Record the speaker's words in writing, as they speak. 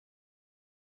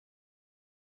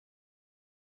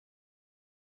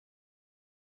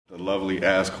The lovely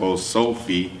ass host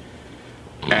Sophie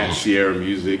at Sierra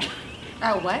Music.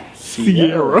 Oh, what?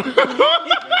 Sierra.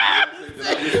 I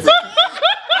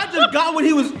just got what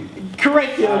he was.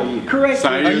 Correct him. Correct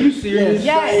him. Are you serious?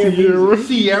 Yes.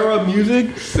 Sierra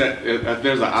Music.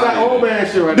 There's an I. That old man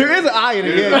shit right There is an I in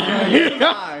it,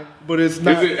 yeah. but it's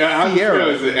not Is it, how do you Sierra. spell?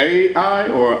 Is it A-I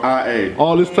or I-A?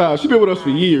 All this time. She's been with us for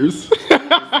years.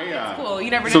 A-I. Cool.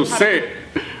 You never know. So say it.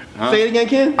 Huh? Say it again,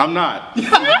 Ken. I'm not.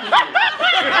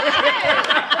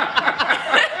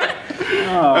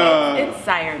 It's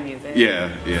Sire Music. Yeah.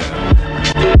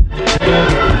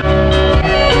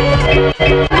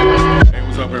 Hey,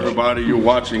 what's up, everybody? You're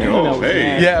watching. Oh,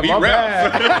 hey. Yeah, Meet my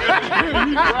Ralph.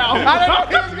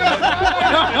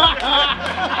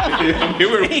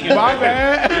 My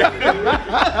bad.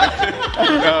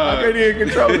 I can't even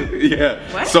control it.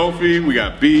 Yeah. What? Sophie, we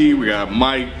got B, we got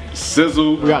Mike,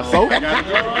 Sizzle. We got Sophie. I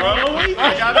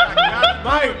got it,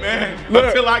 Mike, man.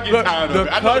 Until I get tired of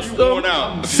it. I know you worn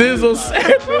out. Sizzle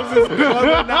samples is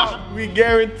coming out. We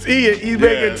guarantee it. He's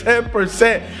making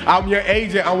 10%. I'm your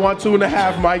agent. I want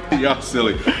 2.5, Mike. Y'all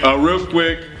silly. Real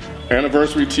quick,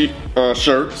 anniversary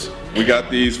shirts. We got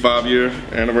these 5-year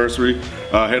anniversary.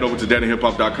 Head over to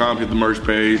daddyhiphop.com, hit the merch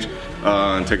page,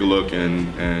 and take a look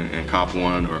and cop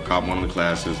one or cop one of the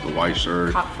classes, the white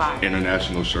shirt, Cop 5.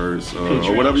 international shirts,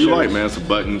 or whatever you like, man. Some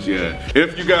buttons, yeah.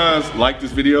 If you guys like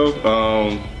this video,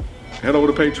 head over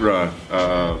to Patreon.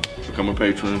 Become a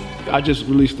patron. I just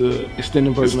released the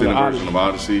extended version of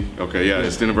Odyssey. Okay, yeah,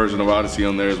 extended version of Odyssey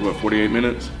on there is what, 48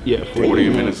 minutes? Yeah,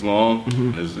 48 minutes long.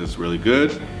 It's really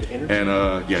good. And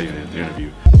the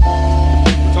interview.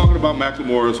 We're talking about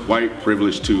Macklemore's White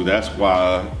Privilege 2. That's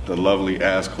why the lovely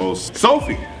ass host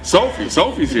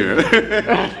Sophie's here.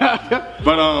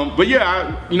 but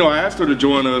yeah, I asked her to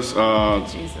join us at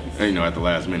the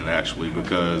last minute actually,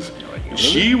 because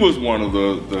she was one of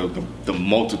the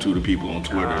multitude of people on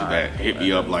Twitter that hit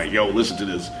me up like, yo, listen to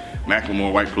this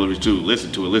Macklemore White Privilege 2,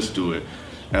 listen to it,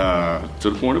 to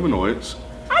the point of annoyance.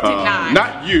 I did not.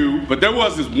 Not you, but there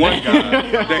was this one guy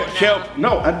that kept.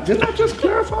 No, didn't I just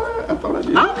clarify that? I thought I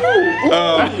did.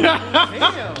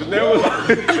 Damn. There was.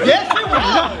 Yes,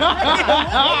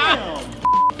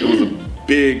 It was a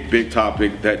big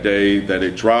topic that day that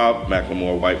it dropped.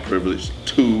 Macklemore White Privilege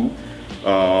 2.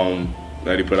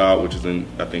 That he put out, which is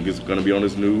I think it's gonna be on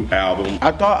his new album.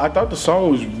 I thought the song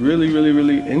was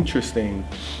really interesting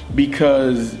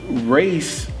because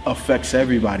race affects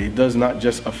everybody. It does not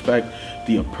just affect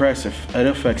the oppressed, it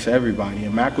affects everybody.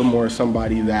 And Macklemore is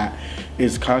somebody that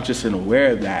is conscious and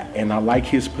aware of that. And I like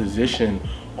his position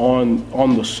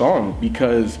on the song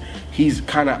because he's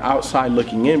kind of outside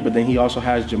looking in, but then he also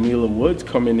has Jamila Woods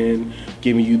coming in,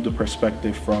 giving you the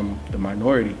perspective from the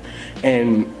minority.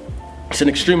 And it's an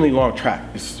extremely long track.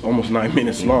 It's almost 9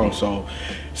 minutes long.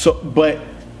 But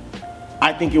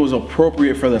I think it was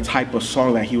appropriate for the type of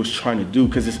song that he was trying to do,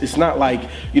 because it's not like,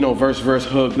 verse,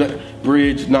 hook,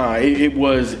 bridge. Nah, it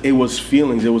was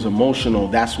feelings. It was emotional.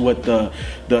 That's what the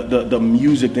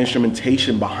music, the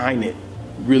instrumentation behind it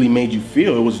really made you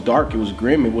feel. It was dark. It was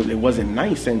grim. It wasn't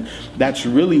nice, and that's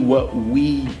really what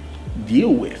we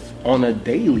deal with on a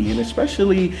daily, and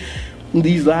especially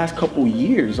these last couple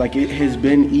years. Like, it has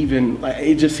been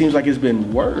it just seems like it's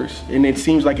been worse, and it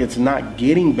seems like it's not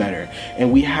getting better.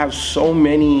 And we have so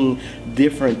many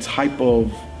different type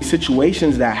of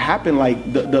situations that happen,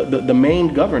 like the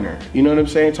Maine governor, you know what I'm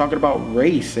saying, talking about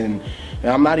race, and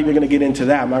I'm not even gonna get into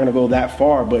that. I'm not gonna go that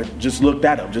far, but just look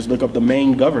that up. Just look up the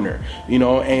Maine governor,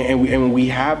 and we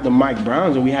have the Mike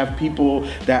Browns, and we have people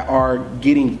that are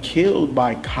getting killed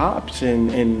by cops,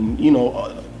 and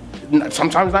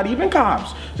sometimes not even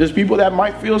cops, just people that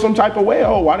might feel some type of way.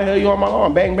 Oh, why the hell you on my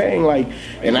lawn? Bang, bang.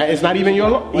 It's not even your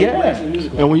lawn. Yeah.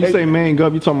 And when you say Maine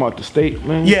gov, you talking about the state,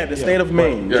 man? Yeah, the state of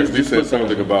Maine. Yeah, because he said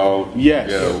something about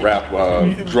rap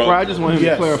drug. I just want him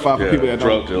to clarify for people that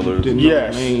drug dealers. didn't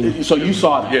know Maine. So you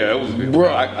saw that? Yeah, it was.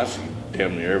 Bruh. I see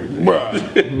damn near everything.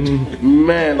 Bruh.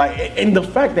 Man, and the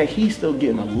fact that he's still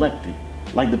getting elected,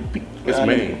 it's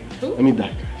Maine. Let me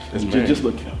digress. Just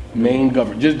look it up. Maine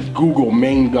governor. Just Google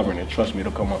Maine governor. Trust me,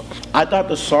 it'll come up. I thought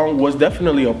the song was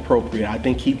definitely appropriate. I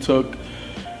think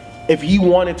if he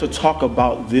wanted to talk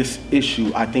about this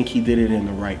issue, I think he did it in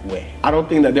the right way. I don't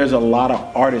think that there's a lot of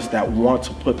artists that want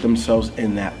to put themselves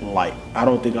in that light. I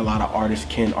don't think a lot of artists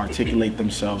can articulate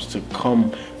themselves to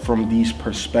come from these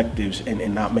perspectives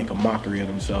and not make a mockery of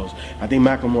themselves. I think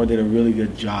Macklemore did a really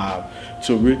good job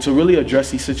to really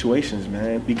address these situations,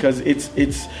 man, because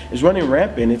it's running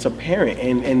rampant. It's apparent,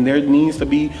 and there needs to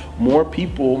be more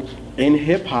people in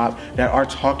hip hop that are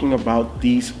talking about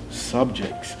these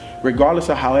subjects. Regardless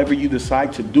of however you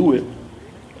decide to do it,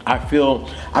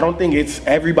 I don't think it's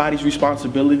everybody's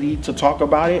responsibility to talk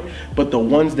about it, but the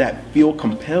ones that feel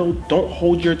compelled, don't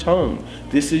hold your tongue.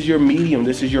 This is your medium,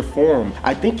 this is your forum.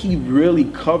 I think he really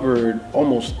covered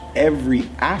almost every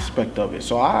aspect of it.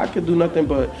 So I could do nothing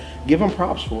but give him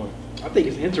props for it. I think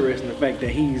it's interesting the fact that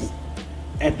he's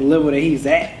at the level that he's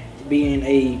at, being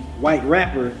a white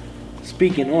rapper,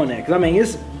 speaking on that. Because I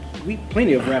mean,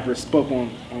 plenty of rappers spoke on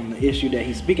the issue that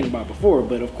he's speaking about before,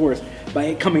 but of course, by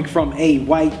it coming from a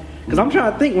white, because I'm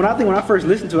trying to think, when I first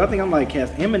listened to it, I think I'm like, has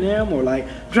Eminem, or like,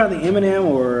 I'm trying to think Eminem,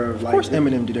 or like. Of course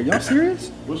Eminem did it. Y'all serious?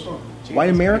 What song? White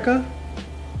America?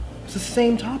 It's the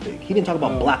same topic. He didn't talk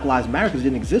about Black Lives Matter because it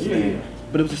didn't exist then.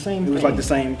 But it was the same thing. It was like the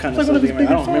same kind It's of like one of his subject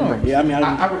matter. I bigger don't remember. songs. Yeah, I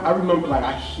mean, I remember, like,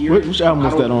 I hear Which album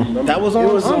was that on? That was on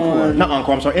It was Encore. on- Not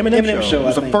Encore, I'm sorry, Eminem Eminem Show. Show, It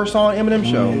was I the think. first song on Eminem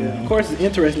Show. Yeah. Of course, it's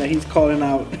interesting that he's calling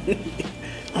out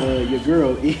your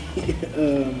girl.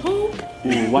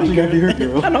 Why you gotta be her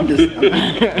girl? I'm just.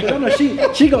 I know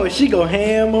she go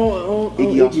ham on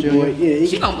Iggy Iggy Azalea. Boy. Yeah,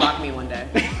 She Iggy. gonna block me one day.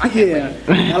 Yeah,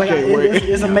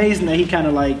 it's amazing that he kind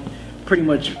of like pretty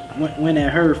much went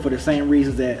at her for the same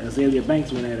reasons that Azalea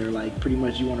Banks went at her. Like, pretty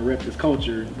much you want to rep this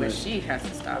culture, But but she has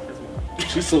to stop as well.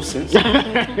 She's so sensitive.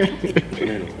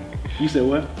 Anyway. you said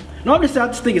what? No, I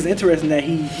just think it's interesting that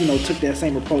he, took that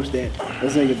same approach that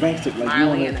Azalea Banks took. Like,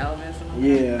 Miley and Elvis.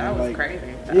 Yeah, That was like- crazy.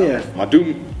 Yeah. I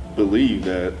do believe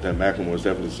that Macklemore is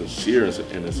definitely sincere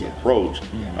in his approach.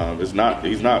 He's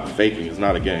not faking. It's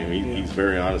not a game. He's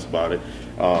very honest about it.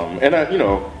 And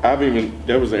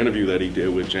there was an interview that he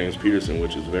did with James Peterson,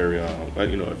 which is very,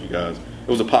 if you guys, it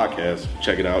was a podcast.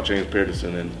 Check it out, James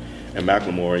Peterson and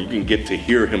Macklemore. You can get to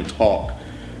hear him talk,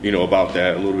 about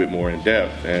that a little bit more in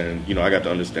depth. And, I got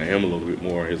to understand him a little bit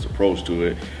more, his approach to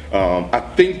it. I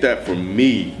think that for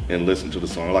me, and listening to the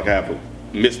song, like, I have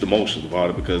mixed emotions about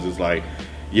it, because it's like,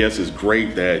 yes, it's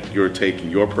great that you're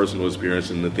taking your personal experience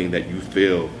and the thing that you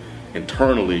feel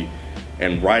internally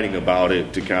and writing about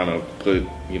it to kind of put,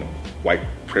 white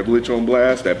privilege on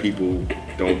blast that people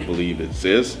don't believe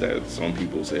exists, that some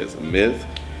people say it's a myth.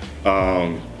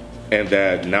 And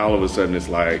that now all of a sudden it's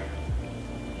like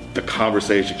the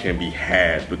conversation can be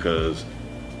had because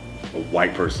a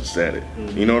white person said it.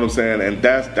 You know what I'm saying? And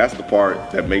that's the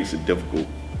part that makes it difficult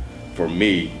for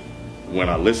me when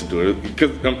I listen to it,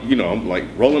 because I'm like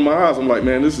rolling my eyes. I'm like,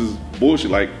 man, this is bullshit.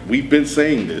 Like, we've been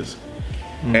saying this,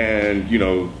 and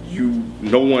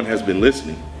no one has been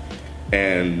listening.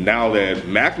 And now that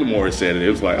Macklemore has said it, it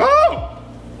was like, oh,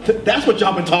 That's what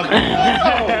y'all been talking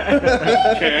about.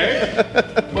 okay,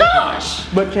 gosh.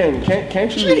 But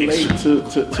can't you relate to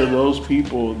those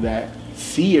people that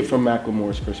see it from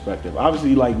Macklemore's perspective?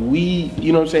 Obviously, like,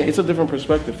 it's a different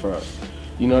perspective for us.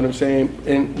 You know what I'm saying?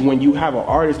 And when you have an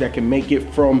artist that can make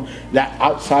it from that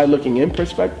outside looking in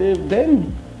perspective,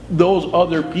 then those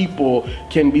other people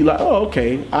can be like, oh,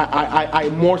 okay, I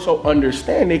more so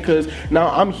understand it, because now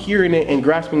I'm hearing it and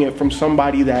grasping it from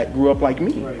somebody that grew up like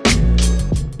me. Right.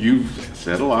 You've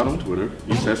said a lot on Twitter.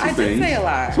 You said some I did things. say a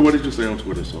lot. So what did you say on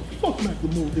Twitter, Sophie? Well,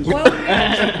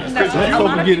 a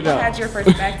lot of people had your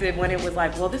perspective when it was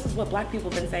like, well, this is what black people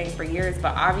have been saying for years,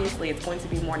 but obviously it's going to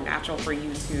be more natural for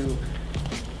you to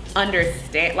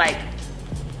understand, like,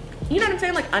 you know what I'm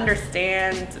saying? Like,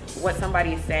 understand what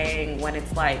somebody is saying when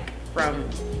it's like from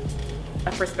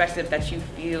a perspective that you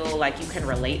feel like you can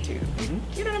relate to.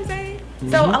 You know what I'm saying?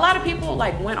 So a lot of people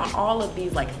like went on all of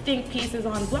these like think pieces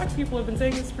on black people have been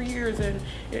saying this for years, and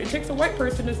it takes a white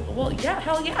person to, well, yeah,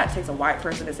 hell yeah, it takes a white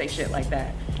person to say shit like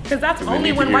that. Because that's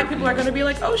only when white people are going to be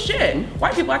like, oh shit,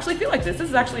 white people actually feel like this. This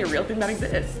is actually a real thing that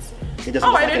exists.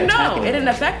 Oh, I didn't know. It didn't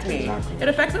affect me. Exactly. It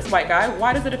affects this white guy.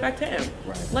 Why does it affect him?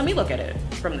 Right. Let me look at it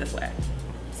from this way.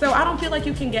 So I don't feel like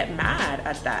you can get mad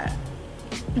at that.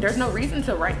 There's no reason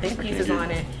to write think pieces on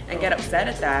it and get upset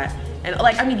at that. And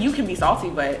like, I mean, you can be salty,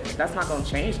 but that's not gonna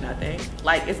change nothing.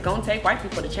 Like, it's gonna take white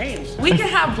people to change. We can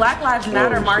have Black Lives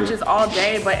Matter marches all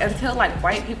day, but until like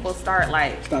white people start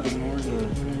like, Stop ignoring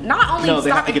it. not only they have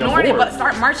stop to get on ignoring it, board. but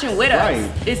start marching with Right.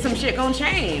 us, is some shit gonna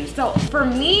change. So for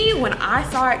me, when I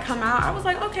saw it come out, I was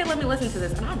like, okay, let me listen to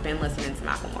this. And I've been listening to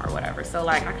Macklemore or whatever. So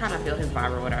like, I kind of feel his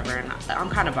vibe or whatever. And I'm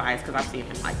kind of biased because I've seen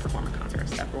him like perform at concerts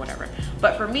and stuff or whatever.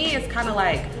 But for me, it's kind of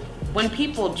like, when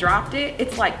people dropped it,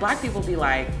 it's like black people be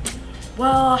like,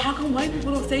 well, how come white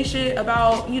people don't say shit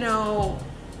about,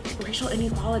 racial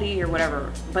inequality or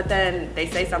whatever? But then they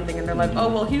say something and they're like, oh,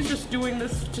 well, he's just doing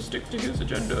this to stick to his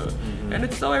agenda. And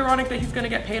it's so ironic that he's gonna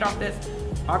get paid off this.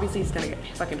 Obviously, he's gonna get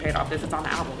fucking paid off this. It's on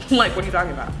the album. Like, what are you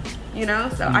talking about?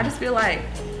 So I just feel like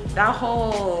that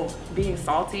whole being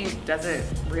salty doesn't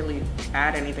really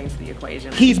add anything to the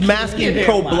equation. He's masking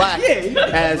pro-black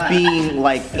as being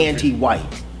like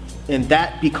anti-white. and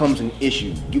that becomes an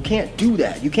issue. You can't do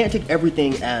that. You can't take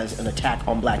everything as an attack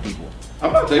on black people.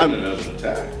 I'm not taking it as an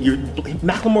attack.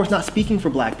 Macklemore's not speaking for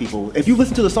black people. If you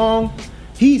listen to the song,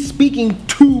 he's speaking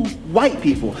to white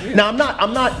people. Now,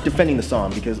 I'm not defending the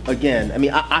song because, again, I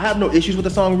mean, I have no issues with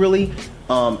the song really.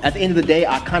 At the end of the day,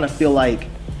 I kind of feel like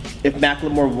if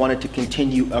Macklemore wanted to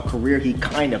continue a career, he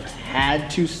kind of had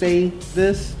to say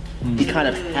this. He kind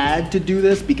of had to do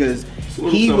this because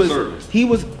he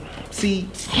was. See,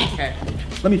 Okay.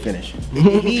 let me finish.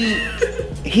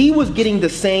 He was getting the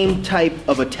same type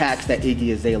of attacks that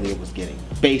Iggy Azalea was getting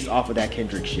based off of that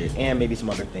Kendrick shit and maybe some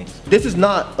other things. This is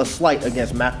not a slight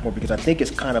against Macklemore because I think it's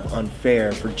kind of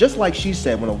unfair for, just like she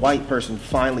said, when a white person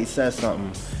finally says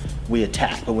something, we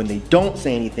attack. But when they don't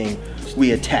say anything,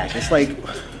 we attack. It's like,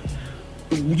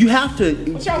 you have to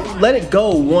let it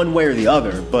go one way or the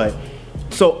other. But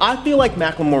so I feel like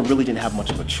Macklemore really didn't have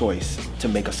much of a choice to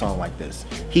make a song like this.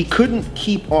 He couldn't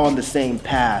keep on the same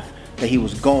path that he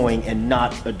was going and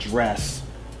not address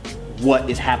what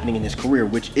is happening in his career,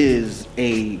 which is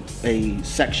a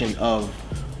section of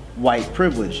white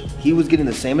privilege. He was getting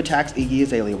the same attacks Iggy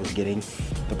Azalea was getting.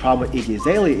 The problem with Iggy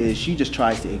Azalea is she just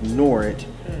tries to ignore it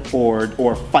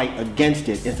or fight against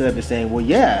it instead of just saying, well,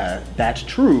 yeah, that's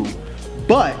true,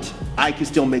 but I can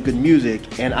still make good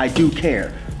music and I do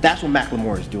care. That's what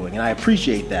Macklemore is doing, and I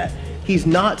appreciate that. He's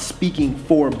not speaking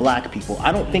for black people.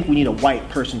 I don't think we need a white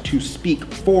person to speak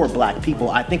for black people.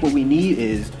 I think what we need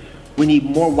is we need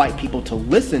more white people to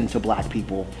listen to black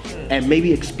people and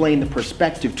maybe explain the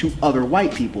perspective to other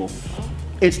white people.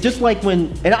 It's just like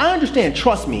when, and I understand,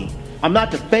 trust me, I'm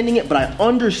not defending it, but I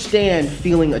understand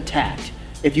feeling attacked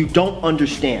if you don't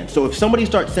understand. So if somebody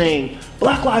starts saying,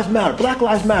 Black Lives Matter, Black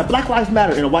Lives Matter, Black Lives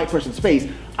Matter in a white person's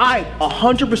face, I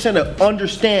 100%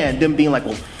 understand them being like,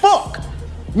 well, fuck,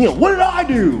 you know, what did I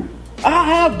do? I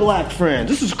have black friends.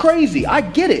 This is crazy. I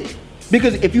get it.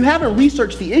 Because if you haven't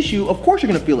researched the issue, of course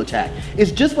you're gonna feel attacked.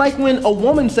 It's just like when a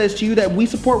woman says to you that we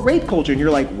support rape culture and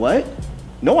you're like, what?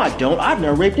 No, I don't. I've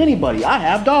never raped anybody. I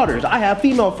have daughters. I have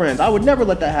female friends. I would never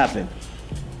let that happen.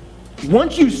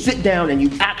 Once you sit down and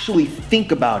you actually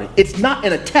think about it, it's not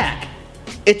an attack.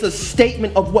 It's a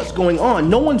statement of what's going on.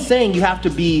 No one's saying you have to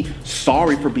be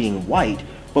sorry for being white,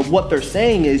 but what they're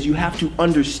saying is you have to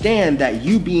understand that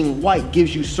you being white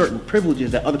gives you certain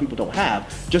privileges that other people don't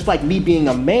have. Just like me being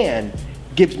a man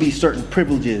gives me certain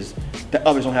privileges that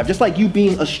others don't have. Just like you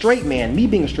being a straight man, me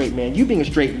being a straight man, you being a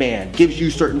straight man gives you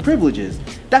certain privileges.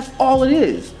 That's all it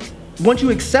is. Once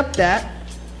you accept that,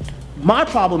 my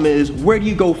problem is, where do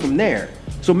you go from there?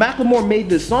 So Macklemore made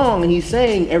this song and he's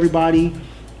saying, everybody,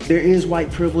 there is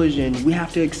white privilege and we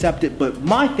have to accept it, but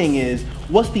my thing is,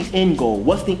 what's the end goal?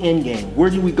 What's the end game? Where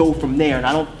do we go from there? And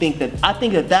I think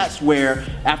that that's where,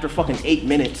 after fucking 8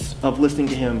 minutes of listening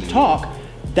to him talk,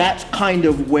 that's kind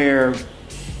of where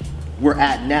we're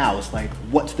at now. It's like,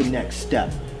 what's the next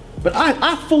step? But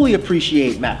I fully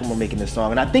appreciate Macklemore making this song,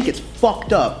 and I think it's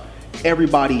fucked up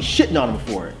everybody shitting on him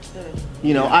for it.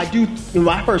 You know, I do, when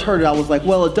I first heard it, I was like,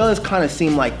 well, it does kind of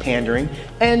seem like pandering,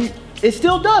 and it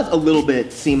still does a little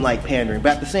bit seem like pandering,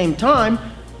 but at the same time,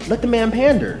 let the man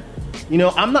pander. You know,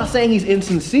 I'm not saying he's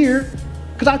insincere,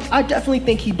 because I definitely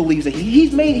think he believes that he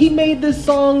made this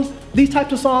song, these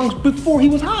types of songs before he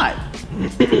was hot.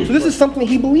 So this is something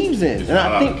he believes in, and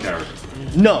I think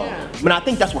but I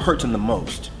think that's what hurts him the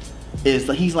most. Is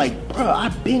like he's like, bro,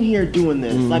 I've been here doing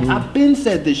this. Like I've been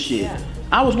said this shit. Yeah.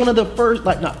 I was one of the first,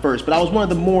 like not first, but I was one of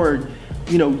the more,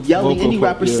 you know, yelling indie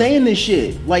rappers saying this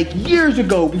shit like years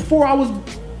ago before I was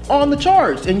on the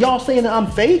charts, and y'all saying that I'm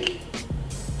fake.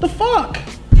 The fuck?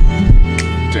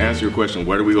 To answer your question,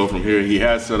 where do we go from here? He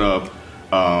has set up,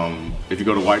 if you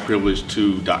go to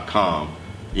whiteprivilege2.com,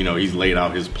 you know, he's laid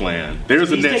out his plan.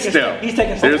 There's a next step.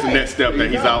 There's a next step that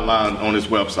he's outlined on his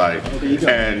website.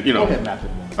 And, you know,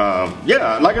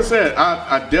 yeah, like I said,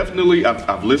 I definitely,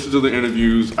 I've listened to the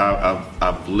interviews.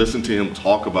 I've listened to him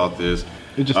talk about this.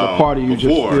 It's just a part of you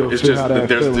before. It's just that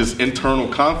there's this internal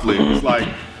conflict. It's like,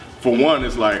 for one,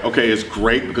 it's like, okay, it's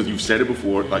great because you've said it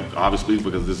before, like obviously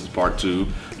because this is part 2.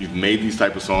 You've made these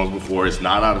type of songs before. It's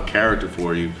not out of character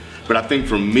for you. But I think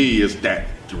for me, it's that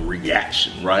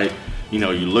reaction, right? You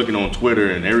know, you're looking on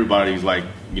Twitter and everybody's like,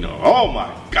 you know, oh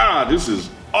my God, this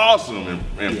is awesome,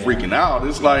 and freaking out.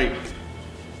 It's like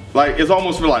it's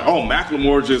almost feel like, oh,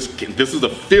 Macklemore this is a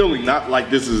feeling, not like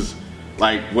this is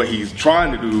like what he's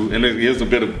trying to do. And there is a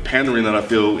bit of pandering that I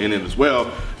feel in it as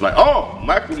well. It's like, oh,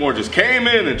 Macklemore just came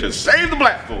in and just saved the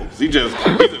black folks. He's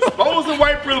exposing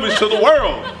white privilege to the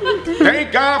world.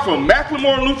 Thank God for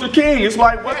Macklemore and Luther King. It's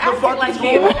like, what the fuck is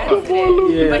going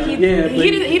on? But he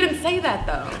didn't say that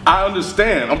though. I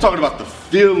understand. I'm talking about the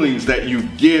feelings that you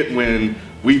get when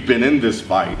we've been in this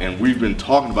fight and we've been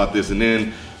talking about this, and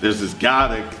then there's this guy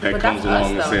that But comes that's along us,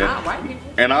 and though, said, not white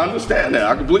people. and I understand that.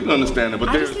 I completely understand that. But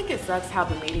I there's just think it sucks how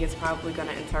the media is probably going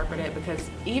to interpret it, because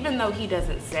even though he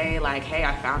doesn't say like, hey,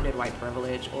 I founded white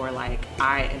privilege, or like,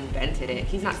 I invented it,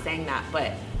 he's not saying that,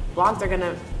 but blogs are going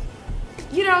to,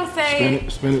 you know, say,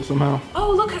 spin it somehow.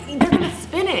 oh, look, they're going to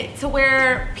spin it to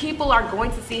where people are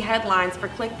going to see headlines for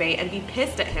clickbait and be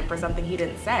pissed at him for something he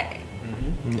didn't say.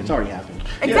 It's already happened.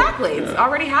 Exactly. It's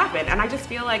already happened. And I just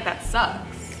feel like that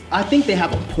sucks. I think they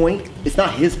have a point. It's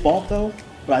not his fault though,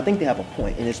 but I think they have a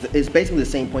point, and it's basically the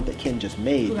same point that Ken just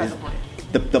made. Who has a point?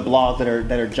 The blogs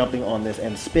that are jumping on this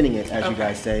and spinning it, as you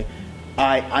guys say.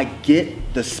 I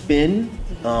get the spin.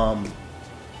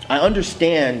 I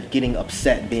understand getting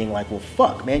upset, being like, well,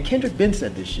 fuck, man, Kendrick Ben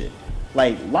said this shit.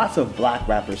 Like, lots of black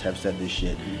rappers have said this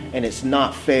shit, and it's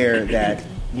not fair that,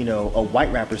 you know, a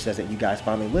white rapper says that you guys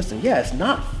finally listen. Yeah, it's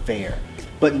not fair.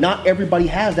 But not everybody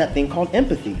has that thing called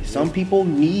empathy. Some people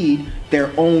need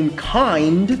their own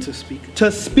kind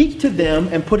to speak to them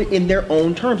and put it in their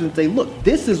own terms and say, look,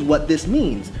 this is what this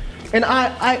means. And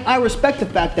I respect the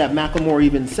fact that Macklemore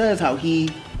even says how he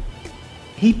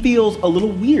feels a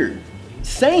little weird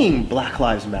saying Black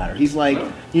Lives Matter. He's like,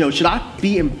 you know, should I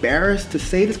be embarrassed to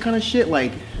say this kind of shit?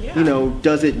 Like, you know,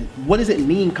 what does it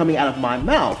mean coming out of my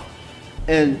mouth?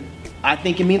 And I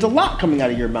think it means a lot coming out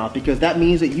of your mouth, because that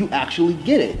means that you actually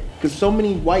get it. Because so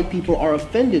many white people are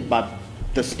offended by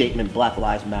the statement Black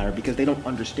Lives Matter because they don't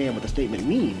understand what the statement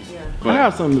means. Yeah. I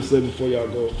have something to say before y'all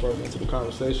go further into the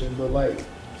conversation, but like,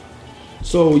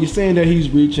 so you're saying that he's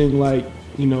reaching like,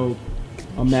 you know,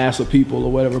 a mass of people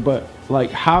or whatever, but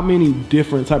like how many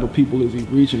different type of people is he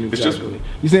reaching exactly?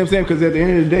 You see what I'm saying? Because at the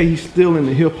end of the day, he's still in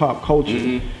the hip hop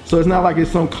culture. So it's not like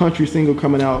it's some country single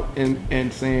coming out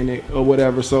and saying it or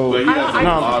whatever. So But he has a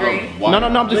lot of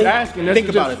no, I'm just asking. Think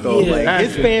about it though. Like,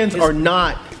 his fans are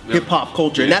not hip hop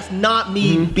culture, and that's not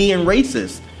me being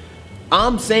racist.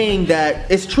 I'm saying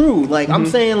that it's true. Like, I'm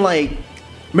saying, like,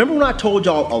 remember when I told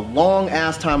y'all a long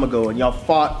ass time ago, and y'all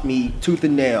fought me tooth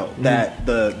and nail, that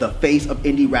the face of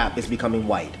indie rap is becoming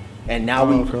white, and now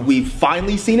we've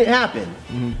finally seen it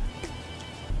happen.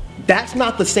 That's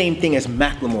not the same thing as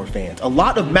Macklemore fans. A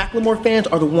lot of Macklemore fans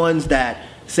are the ones that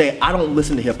say, I don't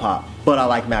listen to hip hop, but I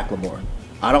like Macklemore.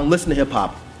 I don't listen to hip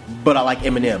hop, but I like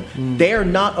Eminem. They're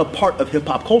not a part of hip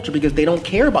hop culture because they don't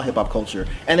care about hip hop culture,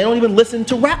 and they don't even listen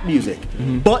to rap music,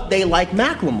 but they like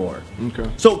Macklemore.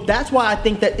 So that's why I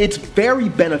think that it's very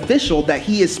beneficial that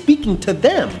he is speaking to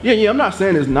them. Yeah, I'm not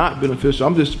saying it's not beneficial.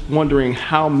 I'm just wondering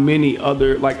how many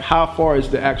other, like, how far is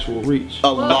the actual reach?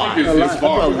 A lot. It's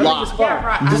far. A lot. Yeah,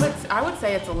 right. I would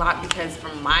say it's a lot because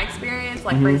from my experience,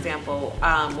 like for example,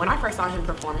 when I first saw him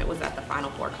perform, it was at the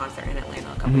Final Four concert in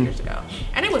Atlanta a couple years ago,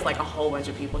 and it was like a whole bunch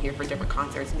of people here for different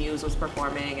concerts. Muse was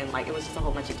performing, and like it was just a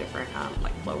whole bunch of different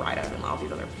like Flo Rida and all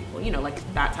these other people, you know,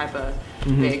 like that type of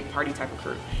big party type of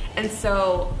crew. And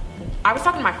so I was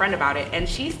talking to my friend about it, and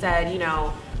she said, you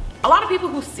know, a lot of people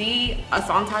who see a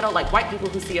song title, like white people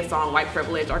who see a song White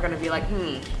Privilege, are going to be like,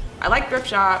 I like Thrift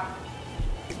Shop,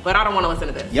 but I don't want to listen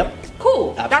to this. Yep.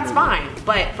 Cool. Absolutely. That's fine.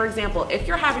 But for example, if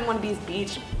you're having one of these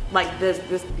beach, like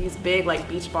these big like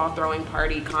beach ball throwing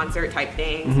party concert type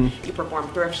things, you perform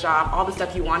Thrift Shop, all the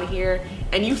stuff you want to hear,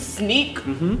 and you sneak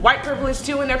White Privilege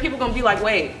too in there, people going to be like,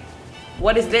 wait,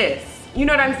 what is this? You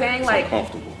know what I'm saying? It's like,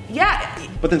 uncomfortable. Yeah.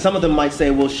 But then some of them might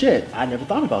say, well, shit, I never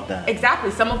thought about that.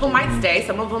 Exactly. Some of them might stay,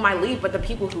 some of them might leave, but the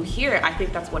people who hear it, I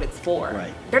think that's what it's for.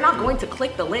 Right. They're not going to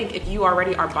click the link if you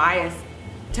already are biased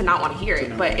to not want to hear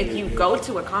it. But if you go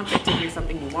to a concert to hear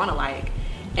something you want to like,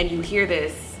 and you hear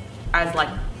this as like,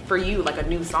 for you, like a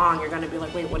new song, you're going to be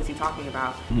like, wait, what is he talking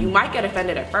about? You might get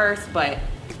offended at first, but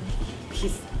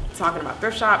he's talking about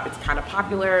Thrift Shop, it's kind of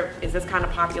popular. Is this kind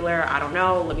of popular? I don't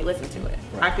know. Let me listen to it.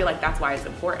 Right. I feel like that's why it's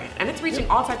important. And it's reaching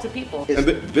all types of people. And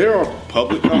there are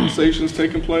public conversations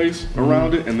taking place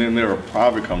around it, and then there are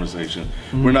private conversations.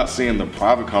 We're not seeing the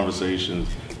private conversations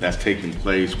that's taking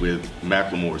place with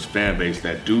Macklemore's fan base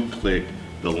that do click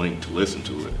the link to listen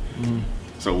to it.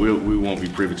 So we won't be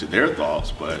privy to their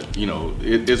thoughts, but you know,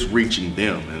 it's reaching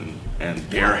them, and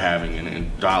they're having a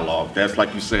dialogue. That's,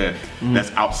 like you said,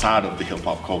 that's outside of the hip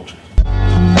hop culture.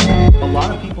 A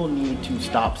lot of people need to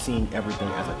stop seeing everything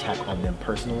as an attack on them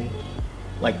personally.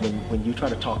 Like when you try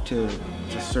to talk to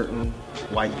certain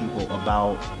white people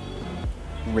about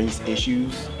race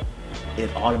issues,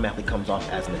 it automatically comes off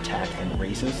as an attack and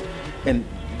racist. And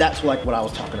that's like what I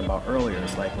was talking about earlier.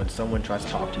 It's like when someone tries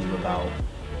to talk to you about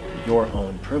your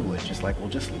own privilege, it's like, well,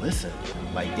 just listen.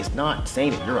 Like, it's not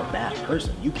saying that you're a bad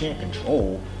person. You can't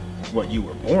control what you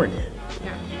were born in.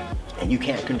 Yeah. And you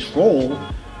can't control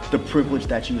the privilege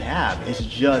that you have. It's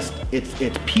just,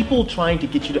 it's people trying to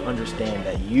get you to understand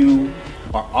that you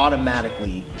are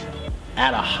automatically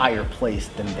at a higher place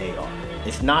than they are.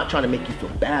 It's not trying to make you feel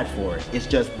bad for it. It's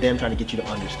just them trying to get you to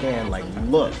understand, like,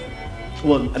 look,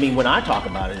 well, I mean, when I talk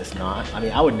about it, it's not. I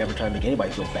mean, I would never try to make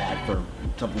anybody feel bad for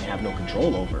something they have no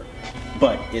control over.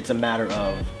 But it's a matter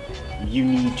of you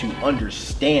need to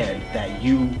understand that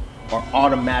you are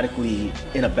automatically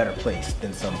in a better place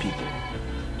than some people.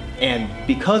 And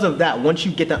because of that, once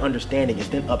you get that understanding, it's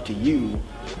then up to you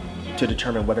to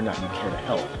determine whether or not you care to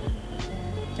help.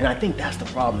 And I think that's the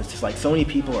problem. It's just like so many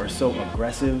people are so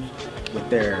aggressive with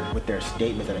their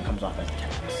statements that it comes off as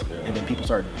attacks. Yeah. And then people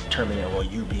start determining, well,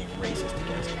 you're being racist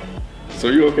against me. So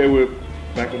you okay with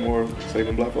Macklemore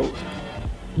saving black folks?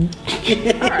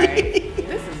 Alright.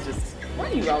 This is just, why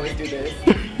do you always do this?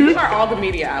 You are all the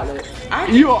media outlets.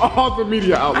 You are all the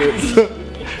media outlets.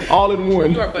 All in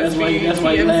one. You are BuzzFeed,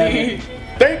 TMZ.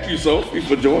 Thank you, Sophie,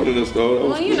 for joining us, though. That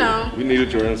was Well, you cool. know. We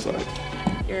needed your insight.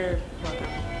 You're welcome.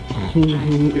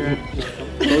 You're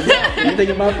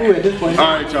thinking about food at this point.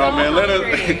 All right, y'all, man.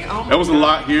 Oh That was a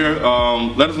lot here.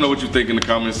 Let us know what you think in the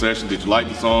comment section. Did you like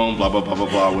the song? Blah blah blah blah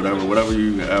blah. Whatever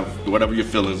you have, whatever your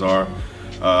feelings are.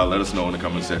 Let us know in the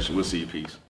comment section. We'll see you. Peace.